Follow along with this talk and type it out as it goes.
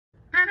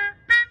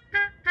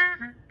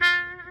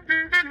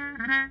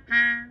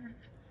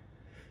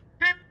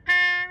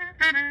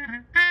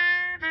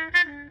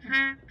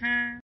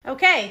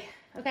Okay.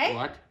 Okay.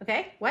 What?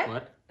 Okay. What?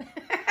 What?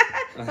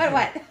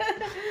 What?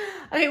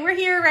 Okay, we're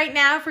here right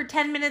now for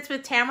 10 Minutes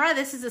with Tamara.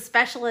 This is a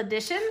special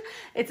edition.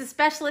 It's a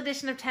special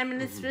edition of 10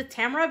 Minutes with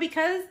Tamara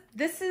because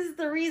this is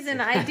the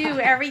reason I do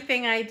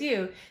everything I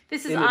do.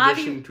 This is In Avi.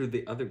 addition to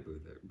the other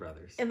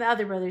brothers. And the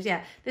other brothers,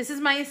 yeah. This is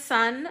my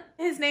son.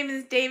 His name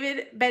is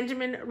David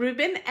Benjamin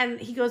Rubin, and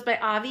he goes by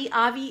Avi.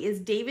 Avi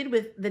is David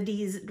with the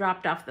D's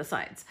dropped off the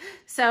sides.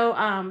 So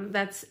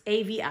that's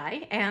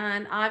AVI,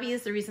 and Avi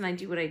is the reason I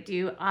do what I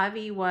do.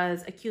 Avi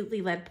was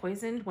acutely lead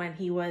poisoned when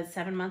he was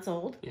 7 months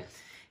old. Yes.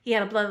 He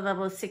had a blood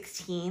level of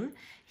 16.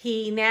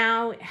 He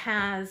now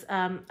has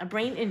a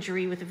brain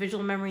injury with a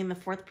visual memory in the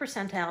 4th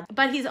percentile,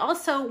 but he's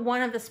also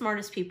one of the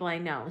smartest people I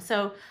know.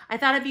 So I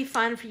thought it'd be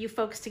fun for you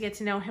folks to get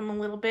to know him a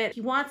little bit.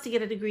 He wants to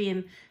get a degree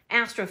in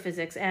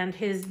astrophysics, and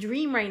his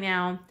dream right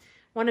now,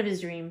 one of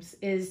his dreams,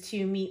 is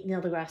to meet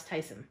Neil deGrasse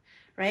Tyson,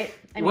 right?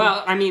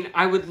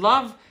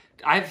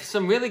 I have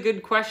some really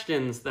good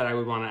questions that I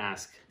would want to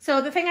ask.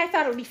 So the thing I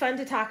thought it would be fun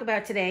to talk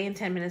about today in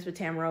 10 Minutes with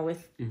Tamara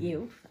with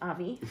you,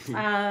 Avi,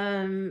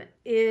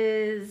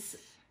 is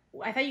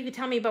I thought you could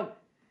tell me about,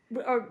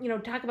 or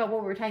talk about what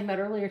we were talking about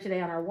earlier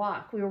today on our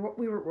walk. We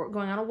were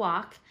going on a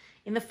walk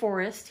in the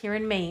forest here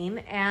in Maine,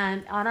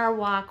 and on our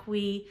walk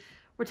we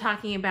were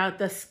talking about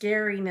the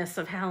scariness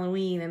of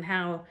Halloween and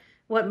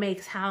what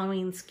makes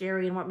Halloween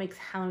scary and what makes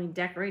Halloween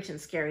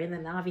decorations scary. And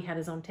then Avi had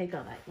his own take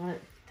on that. You want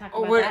to talk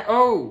about that?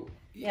 Oh,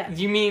 yeah.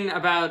 You mean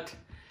about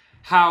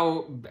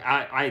how,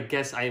 I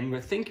guess I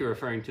think you're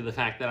referring to the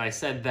fact that I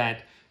said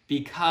that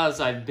because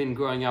I've been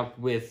growing up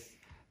with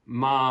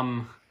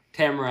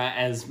Tamara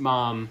as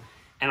mom,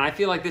 and I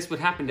feel like this would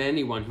happen to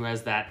anyone who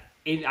has that.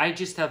 I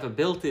just have a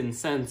built-in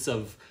sense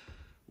of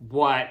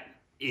what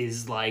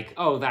is like,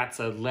 oh, that's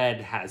a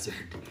lead hazard.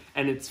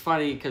 And it's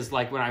funny because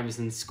like when I was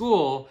in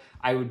school,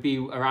 I would be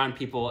around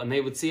people and they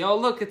would see, oh,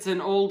 look, it's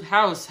an old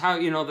house. How,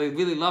 they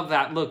really love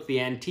that look, the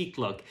antique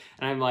look.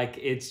 And I'm like,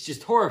 it's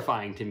just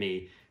horrifying to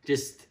me.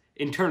 Just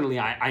internally,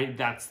 I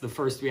that's the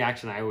first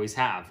reaction I always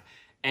have.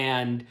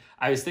 And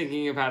I was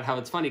thinking about how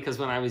it's funny because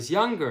when I was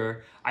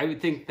younger, I would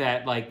think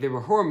that like there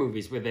were horror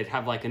movies where they'd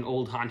have like an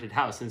old haunted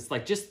house. And it's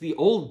like just the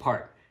old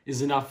part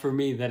is enough for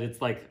me that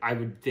it's like, I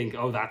would think,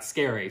 oh, that's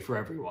scary for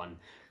everyone.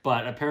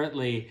 But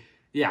apparently,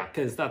 yeah,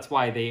 because that's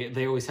why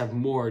they always have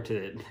more to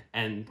it.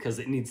 And because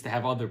it needs to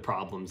have other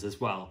problems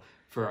as well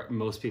for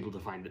most people to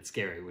find it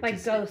scary. Which like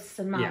is, ghosts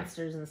and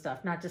monsters and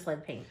stuff, not just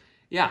lead paint.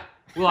 Yeah.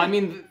 Well, I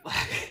mean,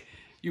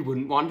 you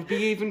wouldn't want to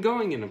be even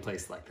going in a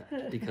place like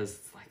that because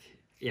it's like,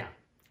 yeah.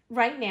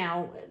 Right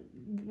now,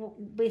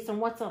 based on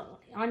what's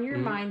on your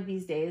mind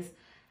these days,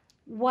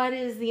 what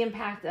is the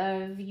impact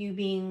of you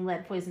being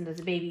lead poisoned as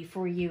a baby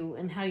for you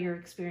and how you're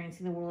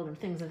experiencing the world and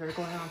things that are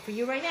going on for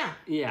you right now?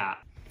 Yeah.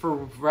 For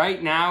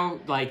right now,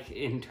 like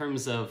in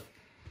terms of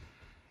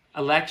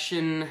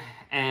election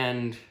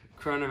and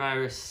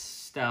coronavirus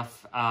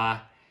stuff,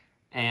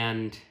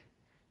 and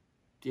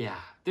yeah,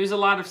 there's a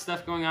lot of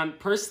stuff going on.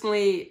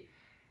 Personally,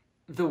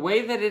 the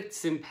way that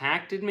it's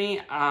impacted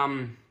me,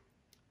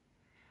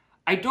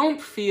 I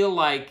don't feel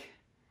like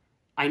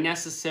I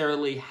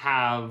necessarily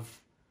have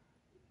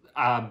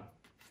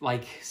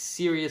like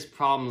serious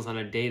problems on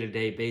a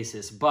day-to-day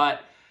basis,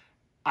 but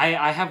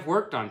I have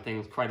worked on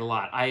things quite a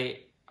lot. I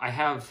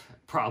have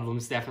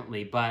problems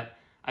definitely, but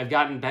I've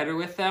gotten better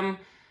with them.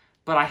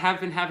 But I have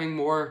been having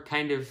more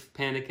kind of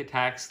panic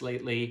attacks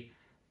lately.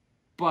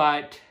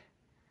 But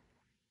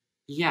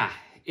yeah,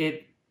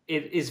 it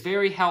is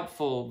very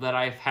helpful that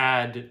I've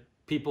had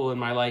people in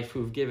my life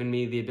who've given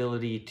me the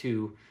ability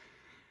to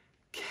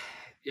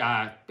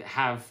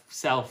have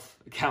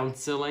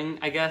self-counseling,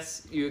 I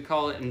guess you would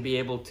call it, and be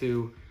able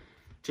to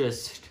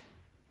just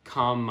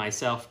calm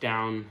myself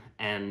down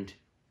and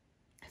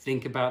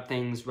think about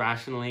things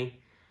rationally.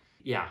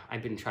 Yeah,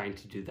 I've been trying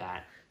to do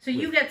that. So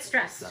you get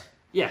stressed? Stuff.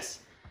 Yes.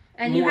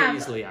 And more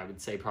easily, I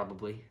would say,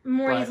 probably.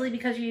 More easily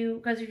because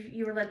you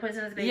were lead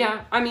poisoned as a baby?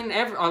 Yeah, I mean,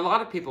 a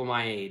lot of people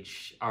my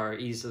age are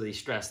easily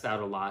stressed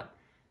out a lot.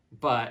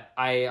 But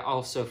I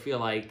also feel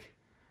like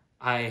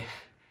it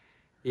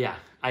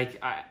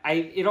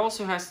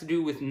also has to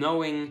do with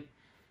knowing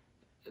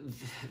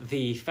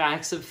the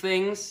facts of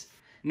things.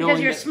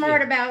 Because you're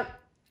smart about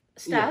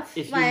stuff.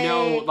 Yeah, if you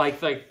know, like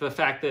the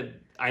fact that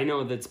I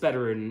know that's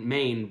better in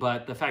Maine,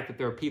 but the fact that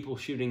there are people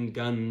shooting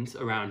guns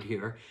around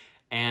here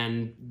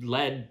and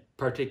lead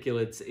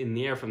particulates in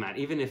the air from that,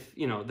 even if,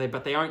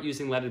 but they aren't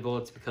using leaded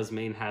bullets because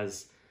Maine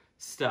has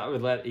stuff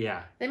with lead,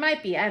 yeah. They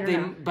might be, I don't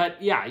know.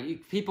 But yeah,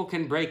 people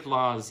can break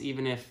laws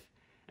even if,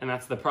 and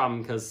that's the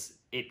problem because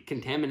it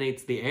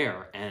contaminates the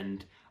air,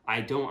 and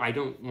I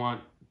don't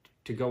want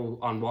to go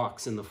on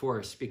walks in the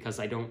forest because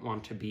I don't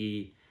want to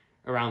be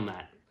around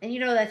that. And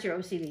that's your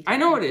OCD too. I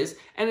know it is.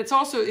 And it's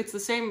the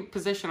same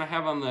position I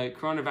have on the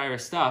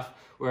coronavirus stuff,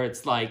 where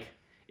it's like,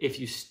 if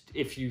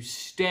you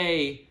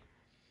stay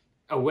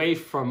away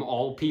from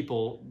all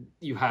people,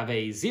 you have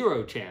a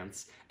 0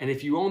 chance. And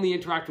if you only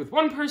interact with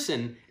one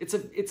person, it's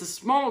a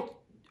smaller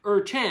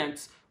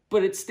chance,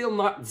 but it's still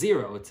not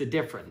 0. It's a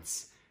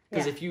difference.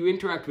 Because if you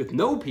interact with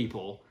no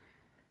people,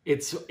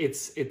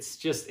 it's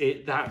just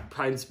that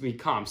finds me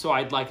calm. So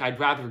I'd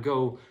rather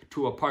go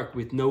to a park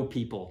with no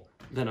people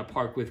than a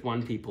park with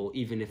one people,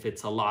 even if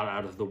it's a lot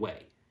out of the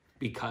way,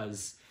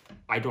 because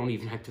I don't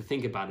even have to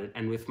think about it.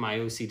 And with my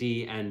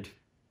OCD and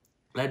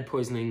lead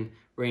poisoning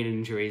brain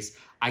injuries,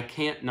 I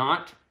can't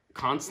not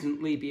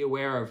constantly be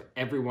aware of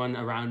everyone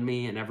around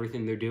me and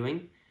everything they're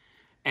doing.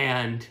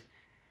 And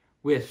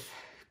with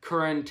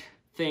current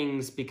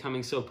things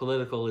becoming so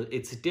political,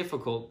 it's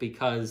difficult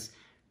because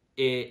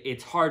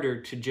it's harder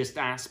to just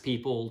ask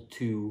people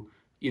to,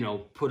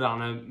 put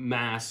on a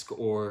mask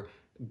or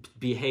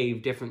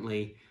behave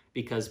differently,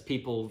 because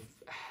people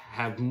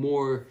have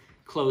more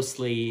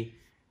closely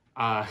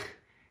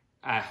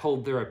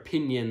hold their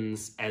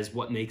opinions as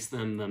what makes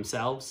them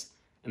themselves,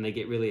 and they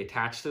get really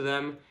attached to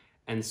them.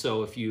 And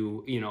so if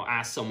you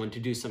ask someone to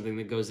do something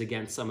that goes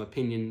against some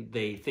opinion,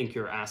 they think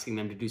you're asking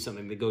them to do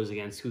something that goes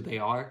against who they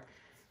are,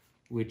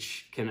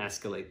 which can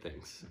escalate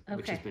things,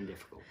 which has been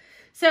difficult.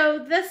 So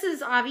this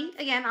is Avi.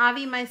 Again,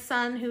 Avi, my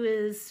son, who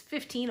is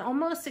 15,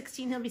 almost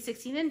 16. He'll be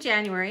 16 in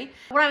January.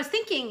 What I was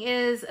thinking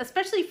is,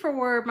 especially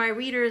for my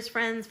readers,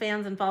 friends,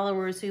 fans, and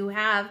followers who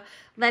have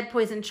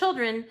lead-poisoned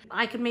children,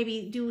 I could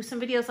maybe do some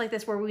videos like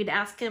this where we'd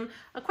ask him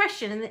a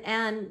question,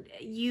 and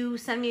you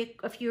send me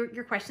a few of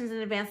your questions in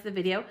advance of the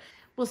video.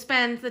 We'll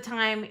spend the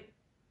time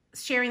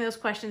sharing those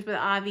questions with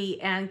Avi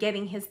and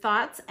getting his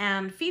thoughts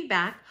and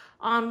feedback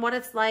on what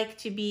it's like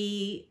to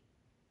be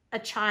a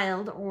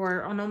child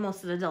or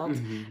almost an adult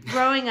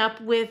growing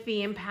up with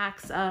the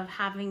impacts of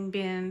having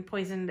been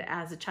poisoned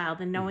as a child,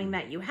 and knowing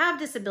that you have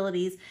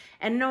disabilities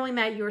and knowing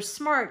that you're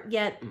smart,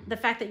 yet the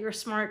fact that you're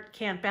smart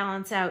can't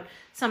balance out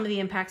some of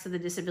the impacts of the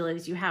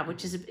disabilities you have,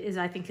 which is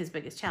I think his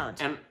biggest challenge.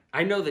 And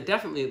I know that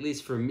definitely, at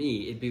least for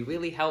me, it'd be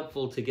really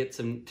helpful to get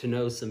to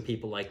know some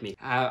people like me.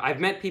 I've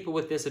met people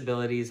with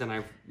disabilities, and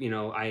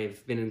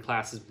I've been in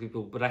classes with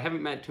people, but I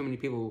haven't met too many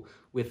people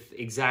with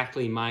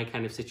exactly my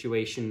kind of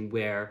situation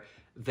where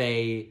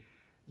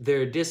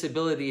their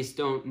disabilities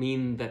don't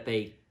mean that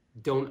they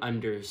don't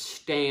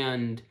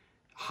understand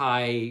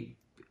high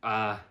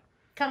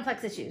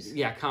complex issues.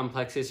 Yeah,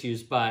 complex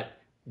issues, but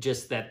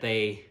just that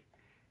they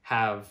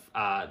have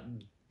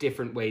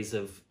different ways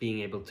of being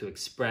able to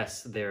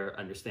express their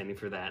understanding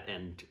for that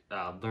and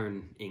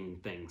learning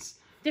things.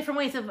 Different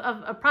ways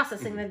of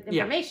processing the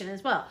information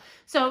as well.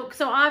 So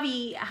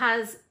Avi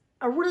has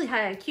a really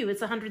high IQ.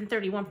 It's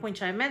 131 point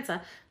shy of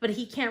Mensa, but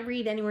he can't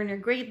read anywhere near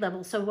grade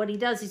level. So what he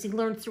does is he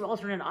learns through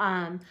alternate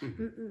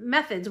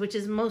methods, which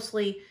is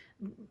mostly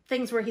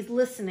things where he's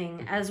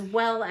listening as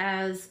well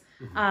as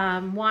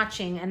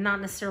watching and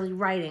not necessarily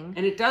writing.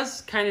 And it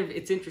does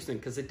it's interesting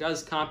because it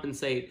does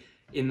compensate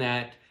in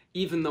that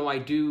even though I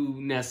do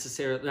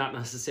not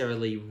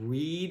necessarily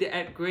read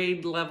at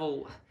grade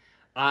level,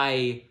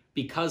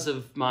 because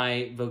of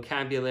my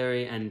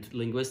vocabulary and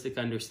linguistic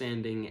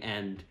understanding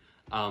and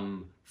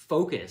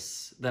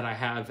focus that I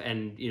have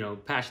and,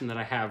 passion that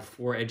I have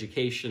for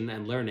education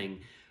and learning,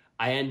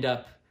 I end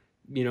up,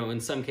 in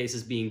some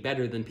cases being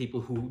better than people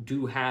who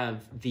do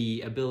have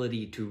the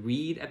ability to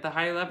read at the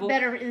high level.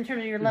 Better in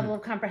terms of your level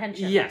of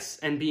comprehension. Yes,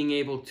 and being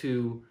able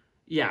to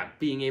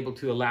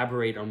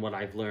elaborate on what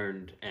I've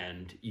learned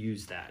and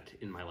use that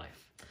in my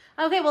life.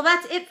 Okay, well,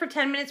 that's it for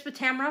 10 Minutes with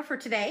Tamara for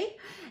today.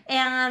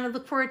 And I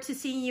look forward to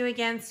seeing you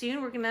again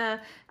soon. We're going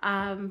to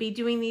be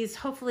doing these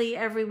hopefully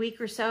every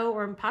week or so,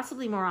 or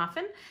possibly more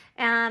often.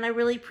 And I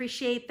really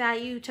appreciate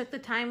that you took the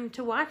time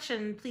to watch.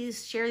 And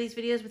please share these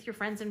videos with your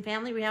friends and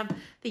family. We have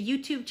the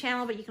YouTube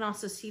channel, but you can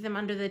also see them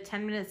under the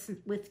 10 Minutes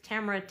with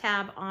Tamara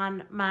tab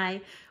on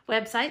my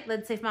website,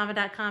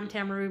 leadsafemama.com,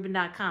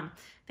 tamararubin.com.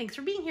 Thanks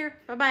for being here.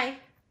 Bye-bye.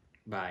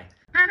 Bye.